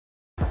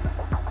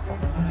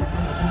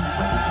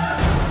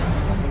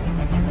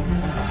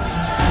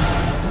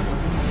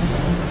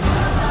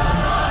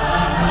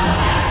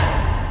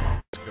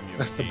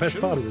the best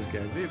part of this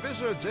game. The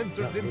wizards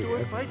entered into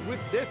a fight with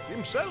death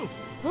himself,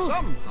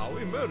 somehow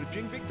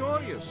emerging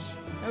victorious.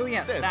 Oh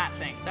yes, Death, that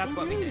thing. That's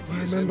what we did.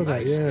 I remember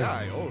that, Nice yeah.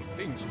 guy, all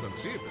things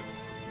considered.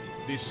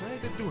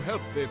 Decided to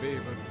help the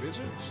wayward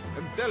wizards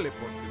and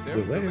teleported them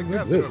The to the wayward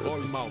Gatherhall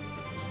wizards. Mountains,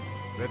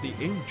 where the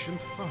ancient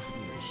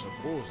FAFFIng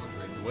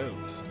supposedly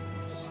dwelled.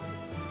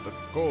 The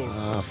cold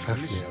was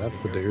FAFFIng, misty that's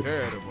the and dude.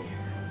 terrible,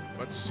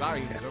 but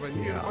signs of a FAFFIng.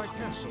 nearby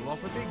castle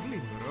offered a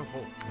glimmer of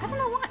hope. I don't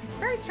know why. It's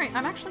very strange.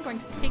 I'm actually going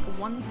to take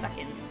 1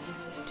 second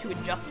to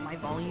adjust my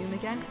volume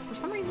again, because for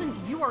some reason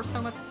you are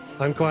so much...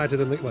 I'm quieter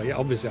than the... Well, yeah,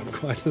 obviously I'm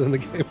quieter than the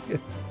game.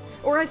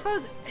 Or I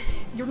suppose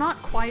you're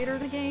not quieter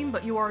than the game,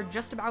 but you are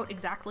just about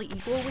exactly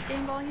equal with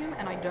game volume,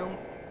 and I don't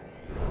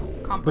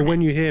comprehend. But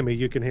when you hear me,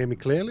 you can hear me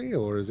clearly,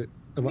 or is it...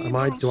 Do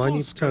I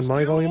need to turn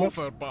my volume up?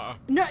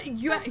 No,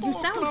 you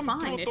sound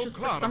fine. It's just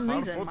for some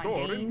reason my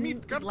game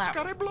is loud.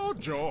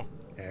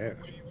 Yeah.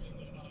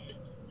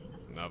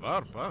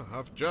 Well,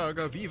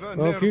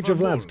 Well, future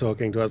Vlad's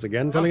talking to us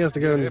again, telling us to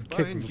go and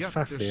kick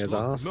Fafnir's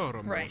ass.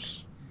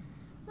 Right.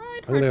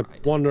 I'm going to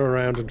wander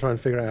around and try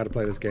and figure out how to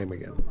play this game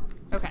again.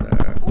 Okay. So,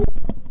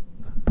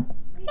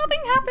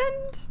 Nothing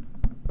happened.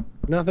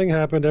 nothing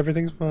happened,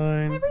 everything's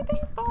fine.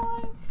 Everything's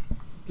fine.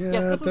 Yeah,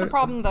 Yes, this is the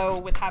problem though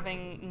with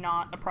having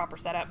not a proper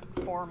setup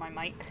for my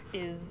mic,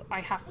 is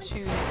I have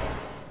to...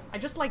 I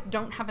just like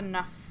don't have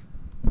enough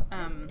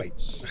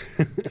Bates.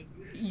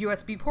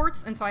 USB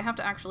ports, and so I have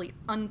to actually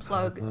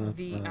unplug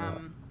the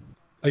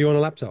Are you on a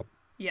laptop?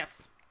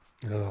 yes.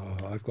 Oh,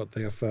 I've got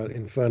the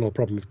infernal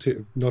problem of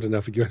not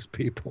enough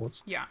USB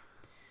ports. Yeah.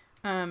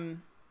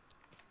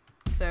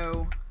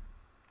 So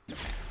okay.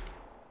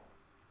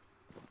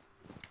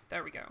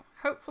 There we go.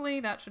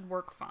 Hopefully that should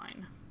work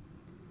fine.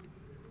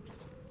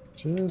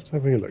 Just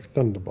having a look.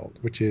 Thunderbolt,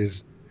 which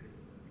is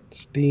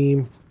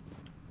Steam.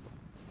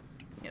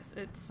 Yes,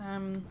 it's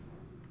Thunder.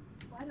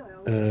 I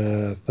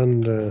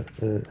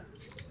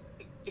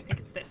think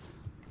it's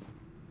this.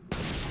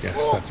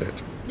 Yes, that's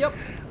it. Yep.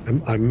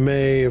 I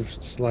may have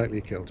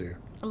slightly killed you.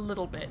 A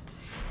little bit.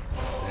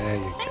 There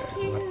you Thank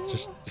go. you. I'll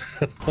just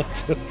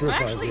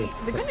revive Actually, you.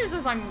 the good news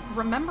is I'm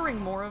remembering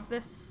more of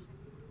this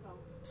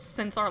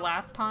since our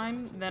last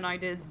time than I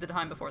did the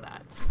time before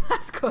that. So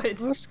that's good.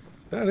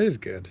 That is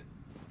good.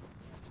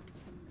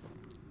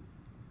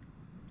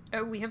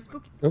 Oh, we have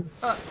spooky. Oh,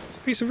 it's a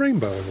piece of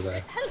rainbow over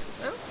there. Hello.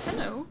 Oh,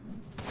 hello.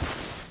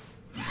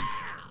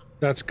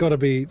 That's got to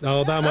be.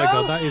 Oh, my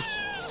God, that is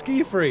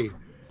ski free.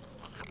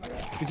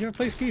 Did you ever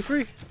play ski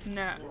free?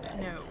 No,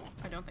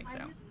 I don't think so.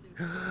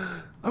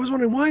 I was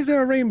wondering, why is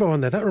there a rainbow on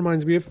there? That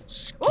reminds me of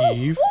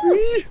ski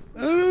free.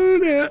 Oh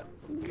dear.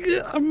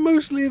 I'm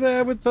mostly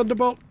there with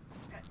Thunderbolt.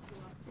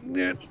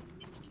 Yeah.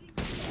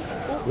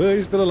 Well,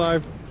 he's still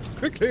alive.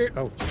 Quickly.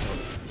 Oh,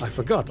 I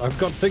forgot. I've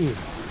got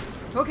things.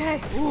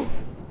 Okay. Ooh.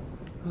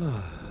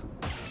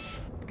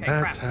 Okay,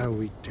 That's crap. how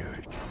we do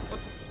it.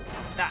 What's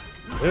that?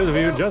 Those of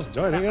you just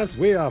joining us,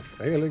 we are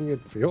failing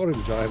it for your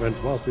enjoyment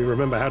whilst we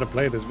remember how to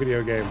play this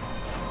video game.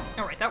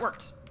 All right, that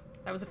worked.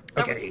 That was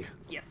Okay.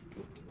 Yes.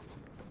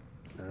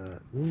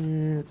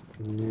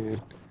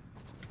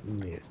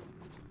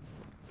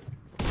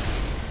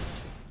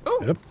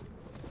 Oh. Yep.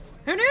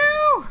 Who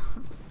knew?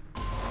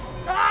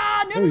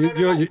 Ah, no,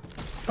 no.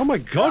 Oh my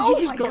God! Oh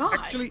you just my got God.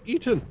 actually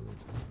eaten.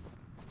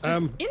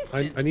 Just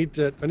instant. I need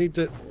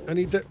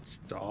to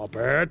stop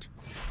it.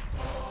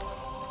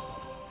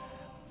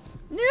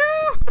 No.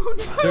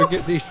 Don't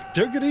get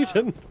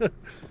eaten.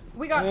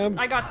 We got.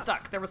 I got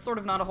stuck. There was sort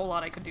of not a whole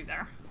lot I could do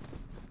there.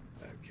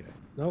 Okay.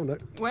 No.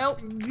 Well,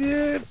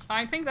 Good.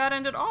 I think that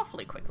ended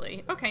awfully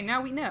quickly. Okay,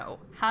 now we know.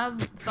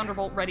 Have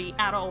Thunderbolt ready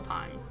at all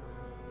times.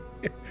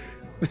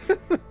 Oh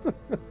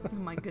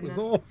my It goodness.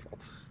 was awful.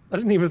 I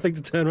didn't even think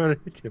to turn around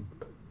and hit him.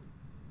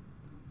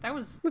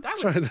 Let's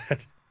Try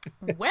that.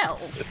 Well.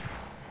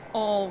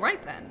 All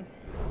right then.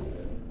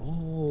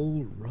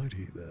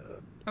 Alrighty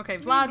then. Okay,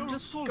 Vlad,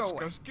 just go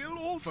away.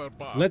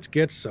 Let's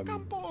get some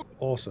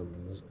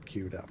awesomes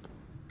queued up.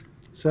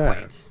 So,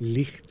 Quite.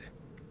 Licht.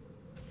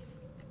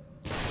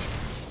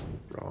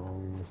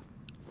 Wrong.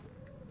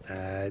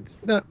 It's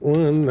that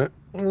one, that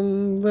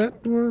one,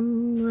 that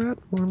one, that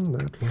one,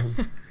 that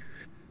one.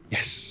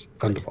 Yes,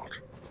 Thunderbolt.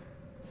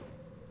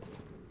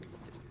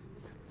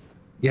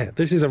 Yeah,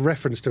 this is a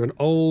reference to an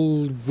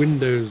old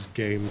Windows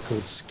game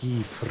called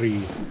Ski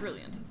Free.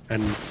 Brilliant.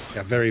 And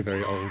yeah, very,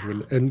 very old.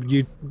 And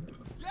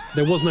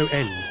there was no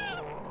end.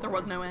 There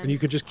was no end. And you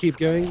could just keep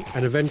going,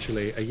 and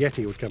eventually a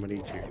Yeti would come and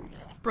eat you.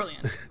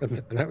 Brilliant.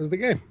 And that was the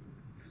game.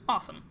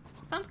 Awesome.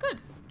 Sounds good.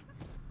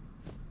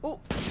 Oh.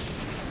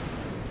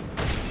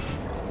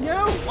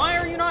 No, why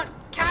are you not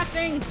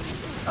casting?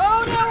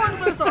 Oh no, I'm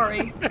so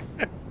sorry.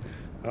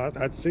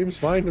 That seems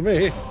fine to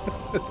me.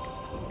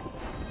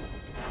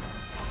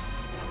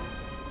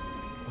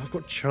 I've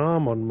got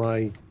charm on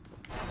my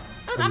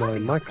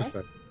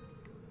microphone.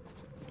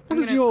 What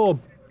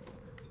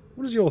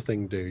does your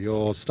thing do?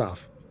 Your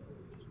stuff?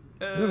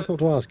 I never thought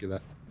to ask you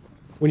that.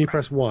 When you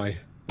press Y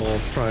or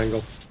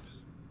triangle.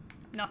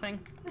 Nothing.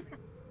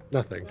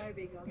 Nothing.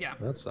 Yeah.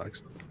 That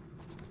sucks.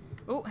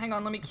 Oh, hang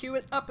on, let me cue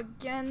it up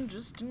again,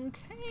 just in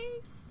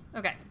case.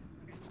 Okay,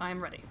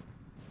 I'm ready.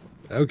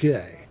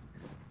 Okay.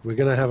 We're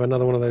gonna have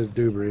another one of those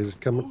dooberies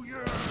coming.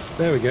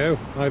 There we go.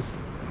 I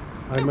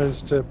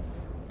managed to...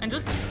 And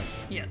just...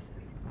 Yes.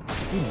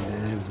 He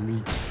loves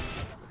me.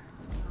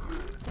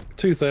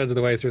 2/3 of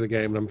the way through the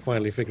game, and I'm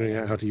finally figuring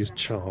out how to use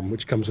charm,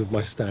 which comes with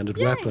my standard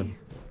Yay. weapon.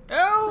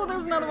 Oh,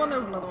 there's another one,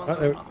 there's another one. There's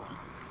another one.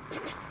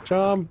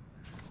 Charm.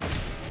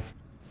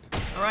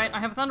 Alright, I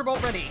have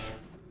Thunderbolt ready.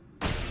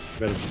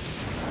 Ready.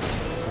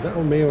 Is that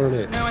on me or on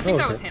it? No, I think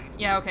that was him.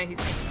 Yeah, okay, he's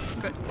me.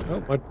 Good.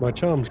 Oh, my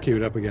charm's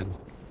queued up again.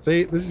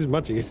 See, this is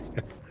much easier.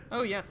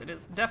 Oh yes, it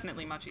is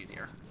definitely much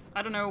easier.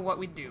 I don't know what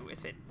we'd do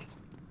if it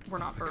were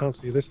not for... Can't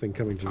see this thing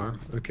coming to me.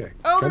 Okay.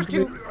 Oh, Come there's to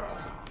me. two!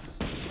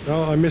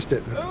 Oh, I missed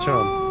it. That's the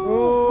charm.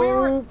 Oh,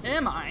 where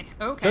am I?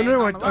 Okay,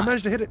 No, I'm I alive.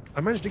 managed to hit it.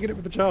 I managed to get it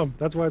with the charm.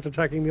 That's why it's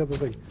attacking the other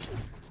thing.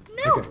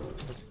 No! Okay.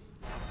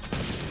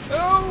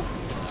 Oh!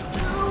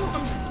 No,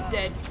 I'm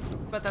dead.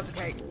 But that's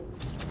okay.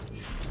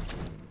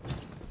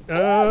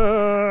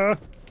 No!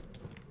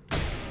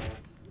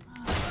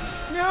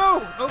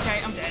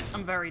 Okay, I'm dead.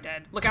 I'm very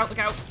dead. Look out, look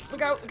out,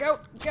 look out, look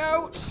out, look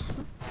out!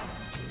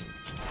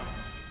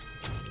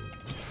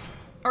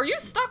 Are you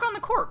stuck on the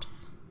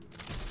corpse?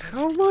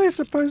 How am I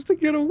supposed to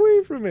get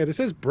away from it? It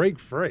says break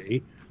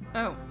free.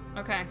 Oh,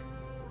 okay.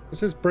 It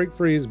says break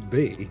free is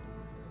B.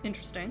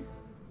 Interesting.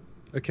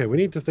 Okay, we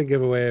need to think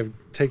of a way of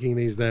taking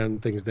these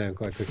things down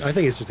quite quickly. I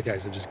think it's just a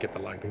case of just get the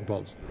lightning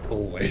bolts,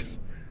 always.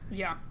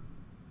 Yeah.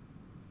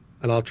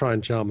 And I'll try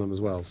and charm them as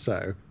well,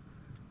 so...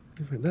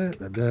 There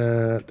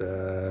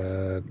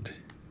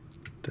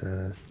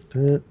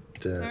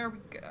we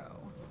go.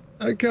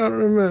 I can't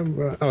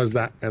remember. Oh, it's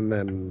that, and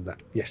then that.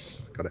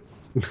 Yes, got it.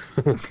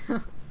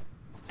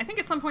 I think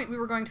at some point we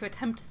were going to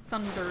attempt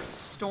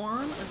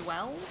Thunderstorm as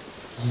well.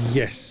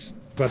 Yes,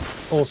 but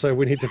also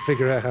we need to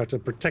figure out how to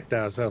protect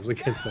ourselves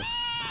against that.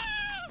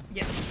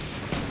 Yes.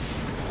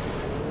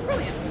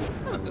 Brilliant.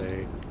 That was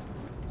good.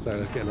 So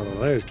let's get another one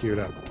of those queued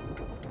up.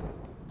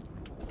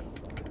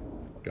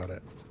 Got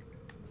it.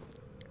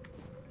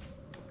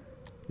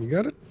 You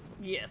got it?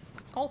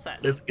 Yes. All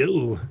set. Let's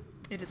go.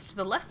 It is to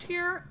the left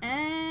here,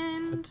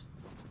 and...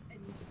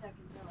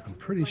 I'm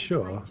pretty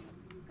sure.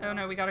 Oh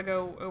no, we gotta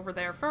go over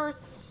there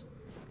first,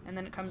 and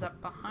then it comes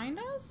up behind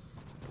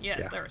us? Yes,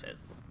 Yeah. there it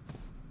is.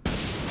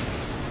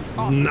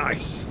 Awesome.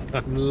 Nice.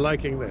 I'm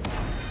liking this.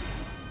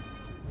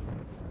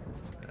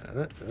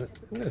 That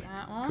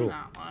one, Cool.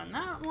 that one,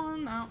 that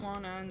one, that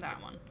one, and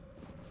that one.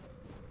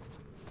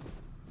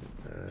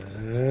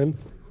 And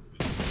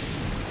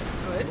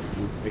Good.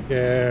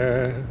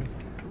 again.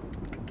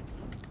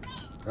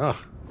 Ah.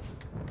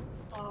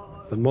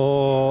 The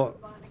more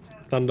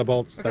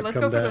thunderbolts Okay, that let's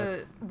come go for down.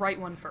 the right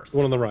one first. The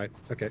one on the right.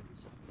 Okay.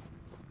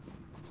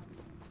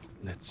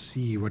 Let's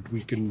see what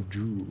we can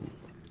do.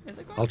 Is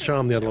it going I'll to-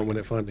 charm the other one when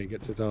it finally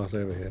gets its ass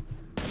over here.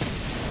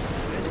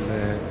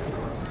 There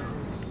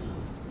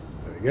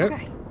we go.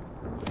 Okay.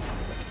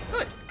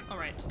 Good.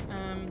 Alright.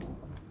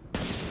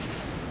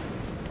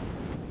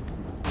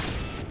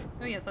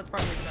 Oh yes, that's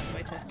probably the best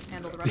way to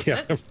handle the rest Yeah.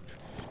 of it.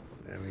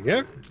 There we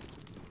go.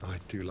 I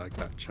do like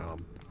that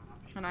charm.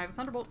 And I have a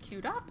Thunderbolt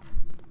queued up.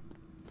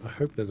 I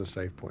hope there's a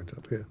save point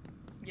up here.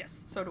 Yes,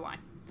 so do I.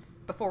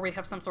 Before we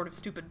have some sort of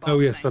stupid boss Oh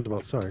yes, thing.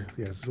 Thunderbolt. Sorry.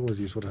 Yes, it's always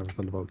useful to have a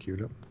Thunderbolt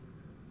queued up.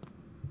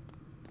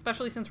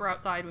 Especially since we're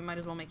outside, we might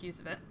as well make use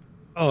of it.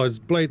 Oh, it's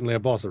blatantly a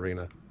boss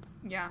arena.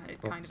 Yeah,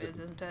 it kind of Awesome. is,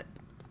 isn't it?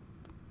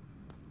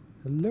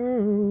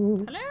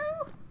 Hello.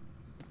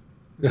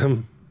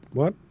 Hello?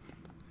 What?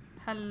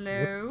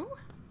 Hello?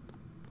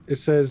 It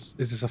says,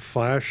 is this a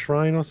fire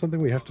shrine or something?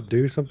 We have to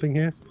do something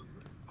here?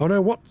 Oh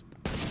no, what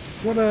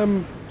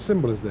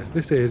symbol is this?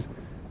 This is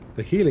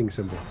the healing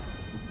symbol.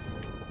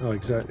 Oh,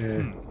 exactly.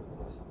 Yeah.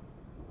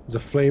 There's a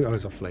flame. Oh,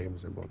 it's a flame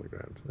symbol on the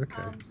ground.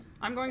 Okay.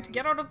 I'm going to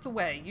get out of the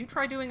way. You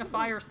try doing a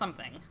fire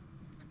something.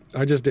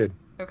 I just did.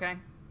 Okay.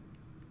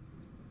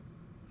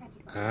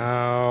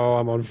 Ow,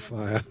 I'm on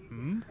fire.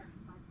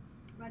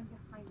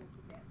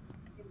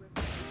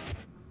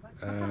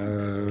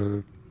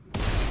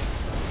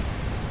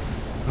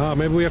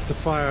 Maybe we have to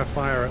fire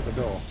fire at the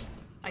door.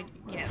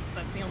 Yes,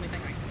 that's the only thing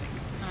I can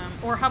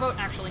think. Or how about,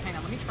 actually, hang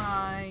on, let me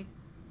try...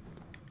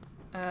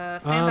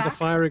 stand back. The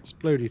fire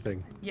explodey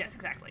thing. Yes,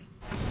 exactly.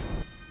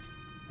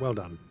 Well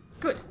done.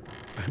 Good.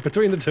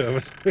 Between the two of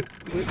us, we're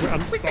We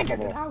figured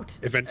unstoppable. it out.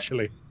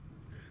 Eventually.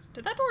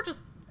 Did that door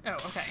just... Oh,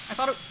 okay. I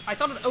thought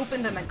it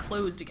opened and then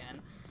closed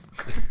again.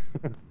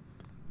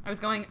 I was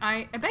going,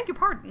 I beg your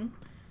pardon.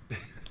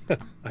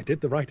 I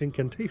did the right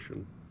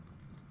incantation.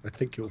 I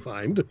think you'll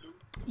find.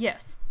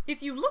 Yes.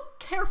 If you look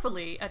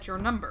carefully at your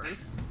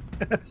numbers...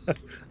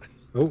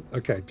 Oh,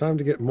 okay. Time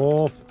to get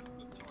more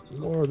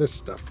of this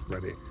stuff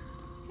ready.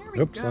 Here we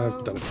Oops, go.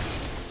 I've done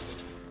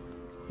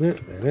it.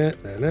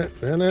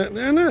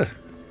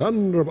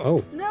 Thunderbolt.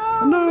 Oh.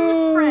 No, No!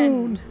 Moose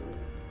Friend.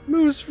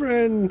 Moose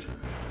friend.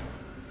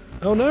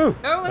 Oh no.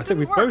 Oh, that I think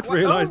we didn't work. both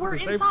realized we're at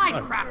the same inside.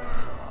 time. Crap.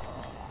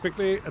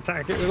 Quickly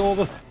attack it with all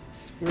the...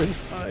 We're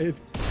inside.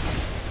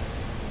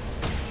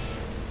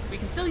 We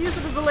can still use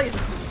it as a laser.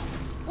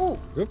 Oh,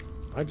 Oop,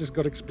 I just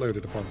got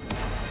exploded upon.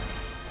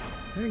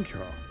 Thank you.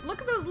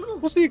 look at those little...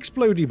 What's the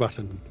explodey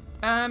button?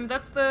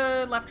 That's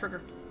the left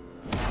trigger.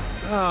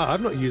 Ah,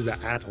 I've not used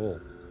that at all.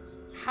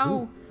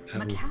 How How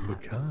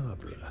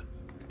macabre.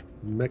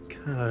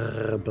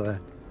 Macabre.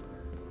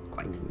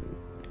 Quite.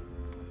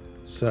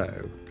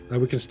 So,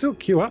 we can still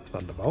queue up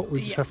Thunderbolt.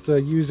 We just have Yes.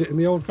 to use it in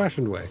the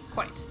old-fashioned way.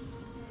 Quite.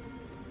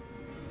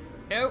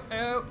 Oh,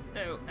 oh,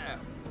 oh, oh.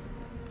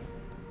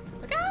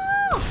 Look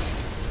out!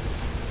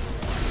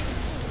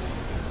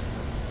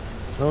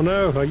 Oh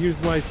no, I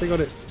used my thing on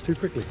it too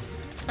quickly.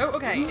 Oh,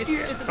 okay. It's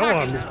Oh,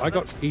 attacking now, so I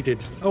got that's- heated.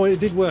 Oh, it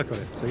did work on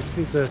it. So you just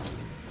need to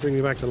bring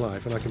me back to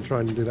life, and I can try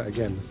and do that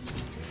again.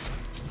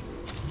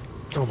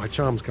 Oh, my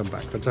charms come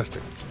back.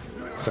 Fantastic.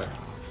 So,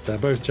 they're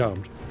both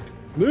charmed.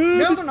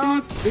 No, they're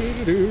not.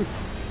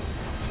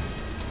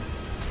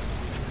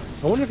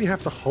 I wonder if you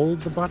have to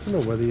hold the button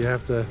or whether you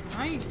have to...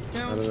 I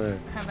don't know.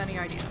 have any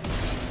idea.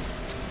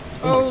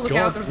 Oh Oh, my look God,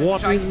 out! There's a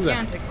what is that?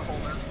 gigantic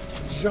beholder.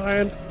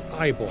 Giant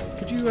eyeball.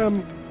 Could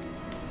you,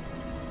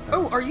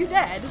 Oh, are you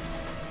dead?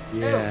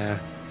 Yeah.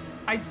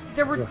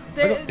 There were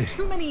I got-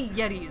 too many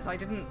Yetis. I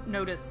didn't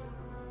notice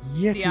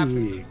the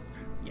absence Yeti. of...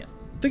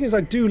 Yes. Thing is,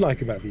 I do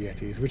like about the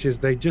Yetis, which is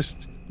they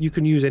just... You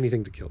can use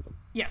anything to kill them.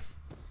 Yes.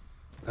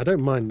 I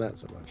don't mind that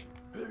so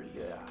much.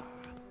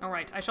 All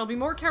right. I shall be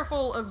more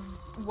careful of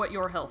what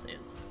your health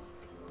is.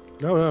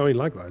 No, I mean,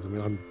 likewise. I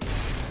mean, I'm...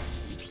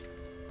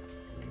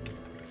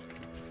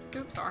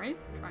 Oops, sorry.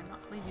 Trying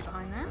not to leave you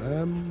behind there.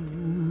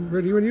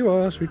 Ready when you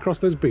are. Should we cross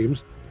those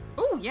beams?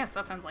 Oh, yes,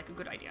 that sounds like a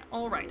good idea.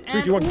 All right.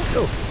 3, 2, 1,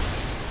 go!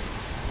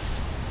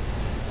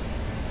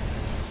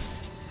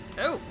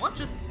 Oh, what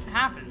just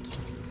happened?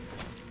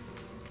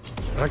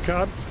 I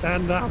can't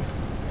stand up.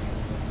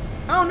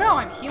 Oh no,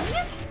 I'm healing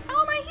it?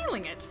 How am I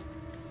healing it?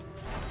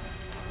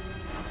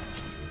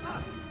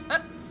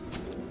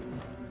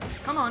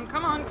 Come on,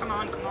 come on, come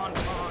on, come on,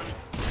 come on.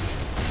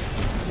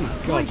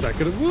 God, that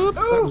could have... Whoop!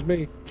 That Oh. was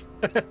me.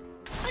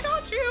 I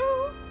got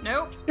you!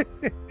 Nope.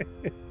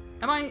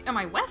 Am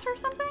I wet or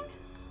something?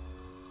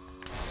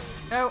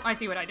 Oh, I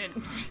see what I did.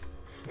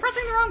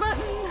 Pressing the wrong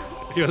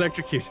button! You're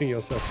electrocuting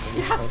yourself.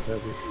 Yes.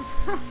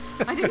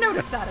 I did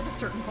notice that at a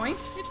certain point.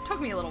 It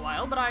took me a little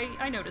while, but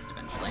I noticed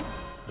eventually.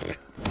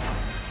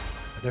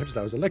 I noticed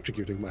I was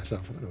electrocuting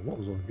myself. I don't know what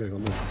was going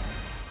on there.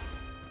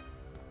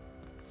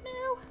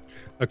 Snow.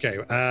 Okay,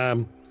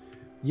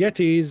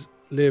 Yetis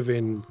live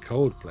in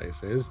cold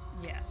places,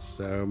 Yes.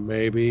 so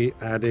maybe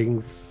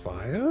adding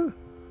fire?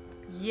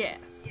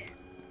 Yes.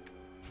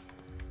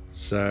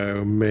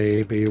 So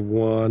maybe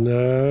one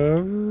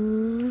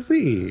of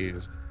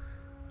these.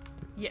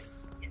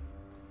 Yes.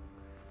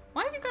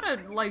 Why have you got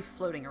a life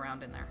floating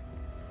around in there?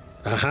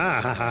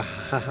 Aha, ha, ha,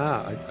 ha,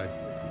 ha.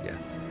 Yeah.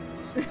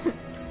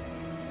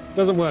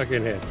 Doesn't work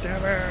in here.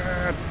 Damn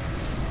it!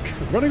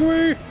 Running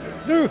away!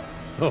 No!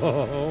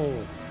 Oh,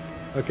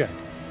 okay.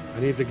 I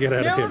need to get out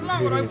of No, here. that's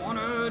not what I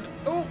wanted.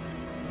 Oh.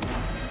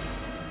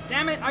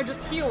 Damn it, I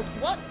just healed.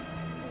 What?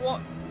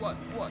 What?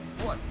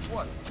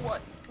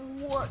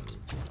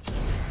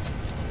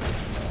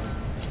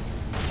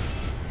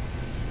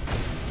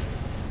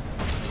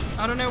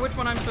 I don't know which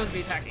one I'm supposed to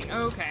be attacking.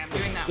 Okay, I'm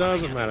doing that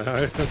Doesn't one.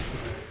 matter.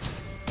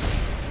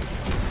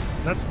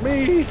 That's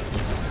me!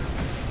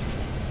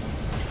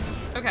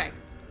 Okay.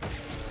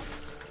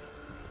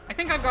 I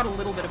think I've got a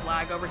little bit of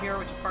lag over here,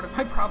 which is part of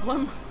my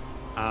problem.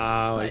 Oh,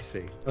 I But-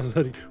 see. I was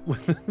like,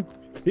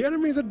 the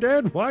enemies are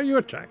dead. Why are you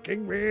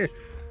attacking me?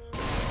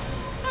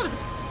 That was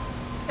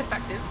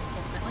effective,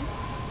 ultimately.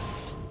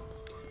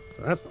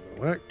 So that's not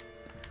gonna work.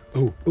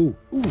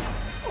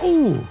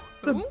 Ooh!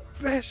 The Ooh?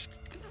 best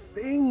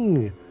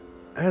thing,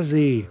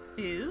 Azzy.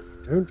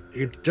 Is...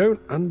 You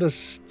don't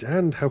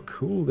understand how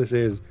cool this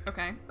is.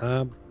 Okay.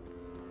 Oh,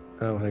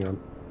 hang on.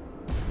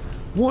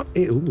 What?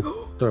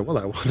 Ooh, don't know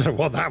what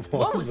that was.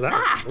 What was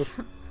that?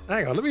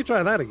 Hang on, let me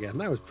try that again.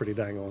 That was pretty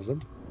dang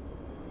awesome.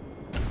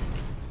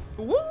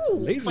 Ooh!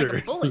 Like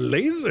a bully.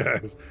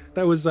 Lasers.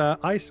 That was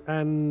ice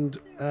and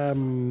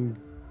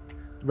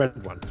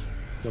red one.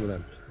 One of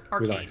them. with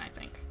Arcane, ice. I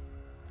think.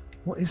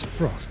 What is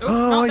frost? Oh,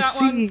 Oh, not I that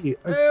see.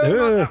 One.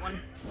 Not that one.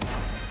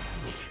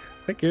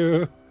 Thank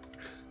you.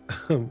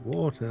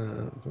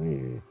 Water.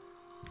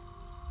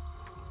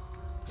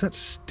 Is that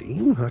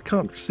steam? I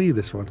can't see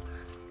this one.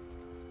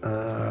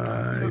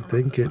 I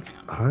think it's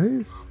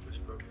ice.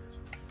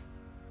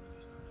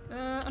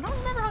 I don't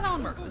remember how that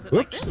one works. Is it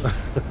Whoops. like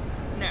this?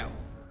 No.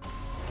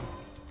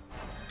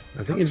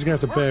 I think you're just going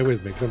to have to bear with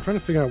me because I'm trying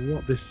to figure out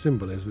what this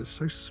symbol is, but it's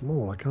so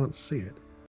small I can't see it.